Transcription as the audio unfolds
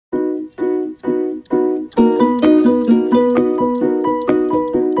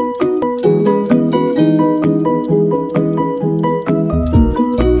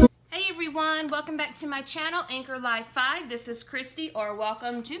Anchor Live 5. This is Christy, or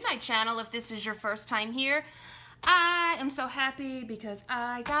welcome to my channel if this is your first time here. I am so happy because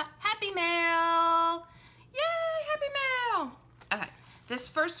I got Happy Mail. Yay, Happy Mail. Okay, this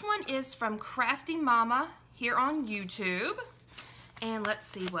first one is from Crafty Mama here on YouTube. And let's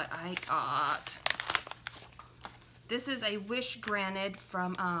see what I got. This is a wish granted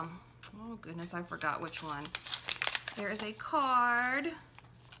from, oh goodness, I forgot which one. There is a card.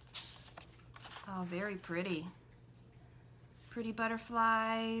 Oh, very pretty. Pretty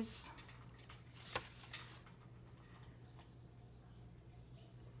butterflies.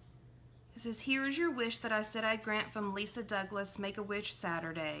 It says, here is your wish that I said I'd grant from Lisa Douglas, Make-A-Wish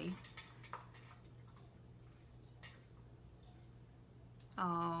Saturday.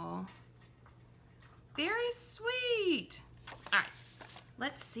 Oh, very sweet. All right,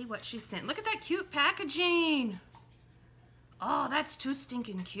 let's see what she sent. Look at that cute packaging. Oh, that's too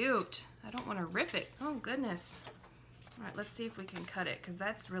stinking cute. I don't want to rip it. Oh, goodness. All right, let's see if we can cut it, because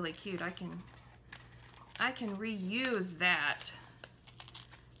that's really cute. I can reuse that.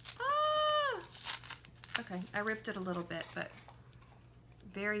 Ah! Okay, I ripped it a little bit, but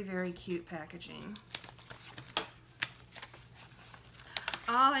very, very cute packaging.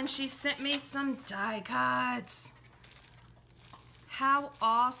 Oh, and she sent me some die cuts. How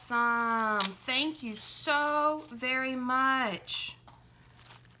awesome. Thank you so very much.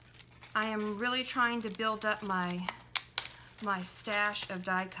 I am really trying to build up my stash of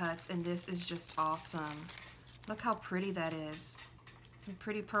die cuts, and this is just awesome. Look how pretty that is. Some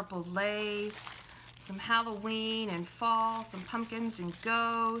pretty purple lace, some Halloween and fall, some pumpkins and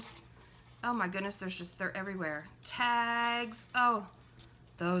ghosts. Oh my goodness, they're everywhere. Tags. Oh,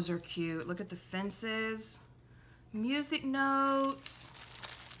 those are cute. Look at the fences. Music notes.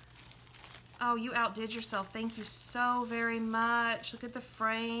 Oh, you outdid yourself. Thank you so very much. Look at the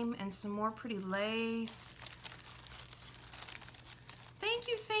frame and some more pretty lace. Thank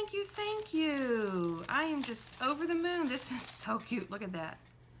you, thank you, thank you. I am just over the moon. This is so cute. Look at that.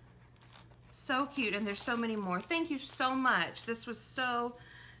 So cute, and there's so many more. Thank you so much. This was so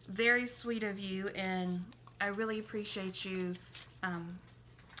very sweet of you, and I really appreciate you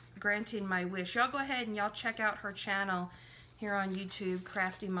granting my wish. Y'all go ahead and y'all check out her channel here on YouTube,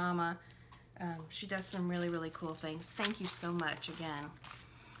 Crafty Mama. She does some really, really cool things. Thank you so much again.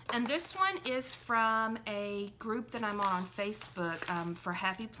 And this one is from a group that I'm on Facebook for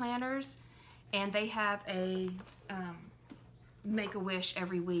Happy Planners, and they have a Make-A-Wish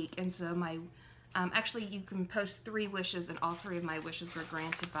every week. And so actually you can post 3 wishes, and all 3 of my wishes were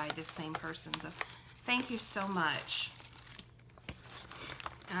granted by this same person. So thank you so much.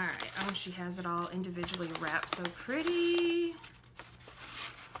 All right, oh, she has it all individually wrapped, so pretty.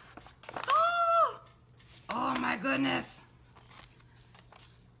 Oh, oh my goodness.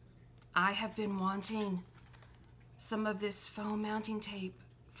 I have been wanting some of this foam mounting tape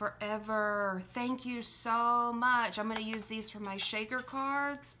forever. Thank you so much. I'm gonna use these for my shaker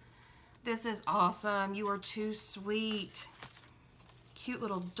cards. This is awesome. You are too sweet. Cute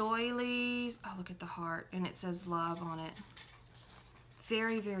little doilies. Oh, look at the heart, and it says love on it.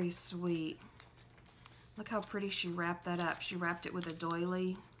 Very, very sweet. Look how pretty she wrapped that up. She wrapped it with a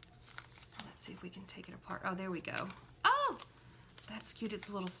doily. Let's see if we can take it apart. Oh, there we go. Oh, that's cute. It's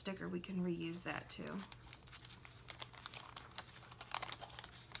a little sticker. We can reuse that too.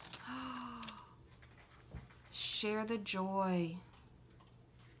 Share the joy.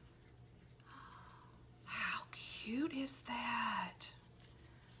 How cute is that?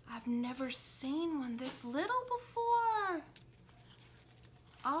 I've never seen one this little before.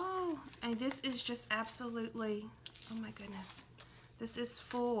 Oh, and this is just absolutely, oh my goodness. This is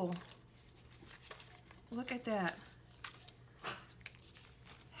full. Look at that.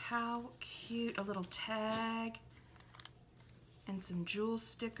 How cute. A little tag and some jewel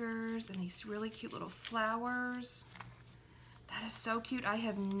stickers and these really cute little flowers. That is so cute. I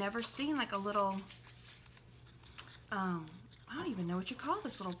have never seen like a little, I don't even know what you call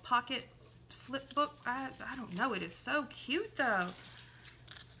this, little pocket flip book. I don't know. It is so cute though.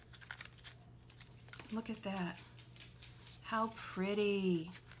 Look at that. How pretty.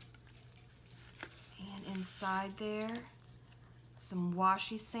 And inside there, some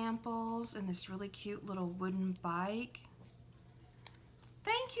washi samples and this really cute little wooden bike.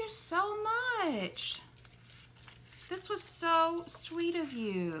 Thank you so much. This was so sweet of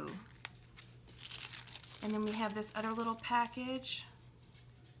you. And then we have this other little package.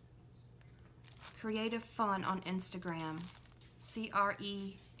 Creative Fun on Instagram.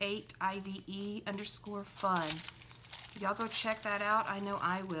 CRE8IVE_fun. Y'all go check that out. I know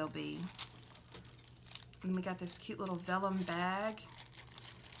I will be. And we got this cute little vellum bag.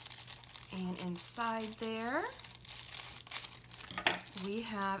 And inside there, we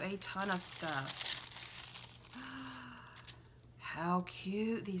have a ton of stuff. How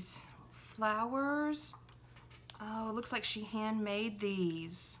cute, these flowers. Oh, it looks like she handmade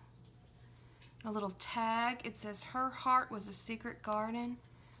these. A little tag. It says, her heart was a secret garden.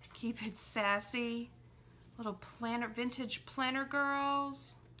 Keep it sassy. Little planner, vintage planner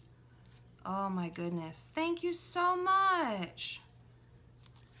girls. Oh my goodness. Thank you so much.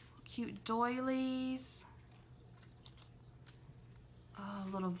 Cute doilies. Oh,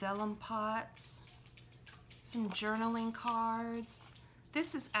 little vellum pots. Some journaling cards.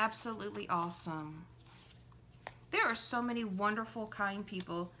 This is absolutely awesome. There are so many wonderful, kind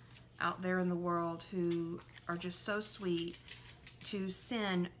people out there in the world who are just so sweet to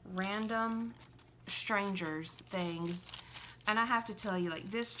send random strangers things. And I have to tell you,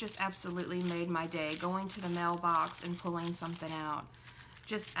 like, this just absolutely made my day. Going to the mailbox and pulling something out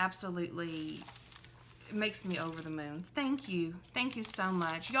just absolutely makes me over the moon. Thank you. Thank you so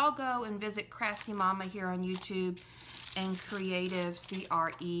much. Y'all go and visit Crafty Mama here on YouTube and Creative,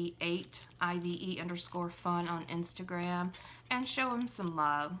 CRE8IVE_fun on Instagram, and show them some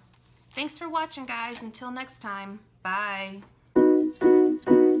love. Thanks for watching, guys. Until next time, bye.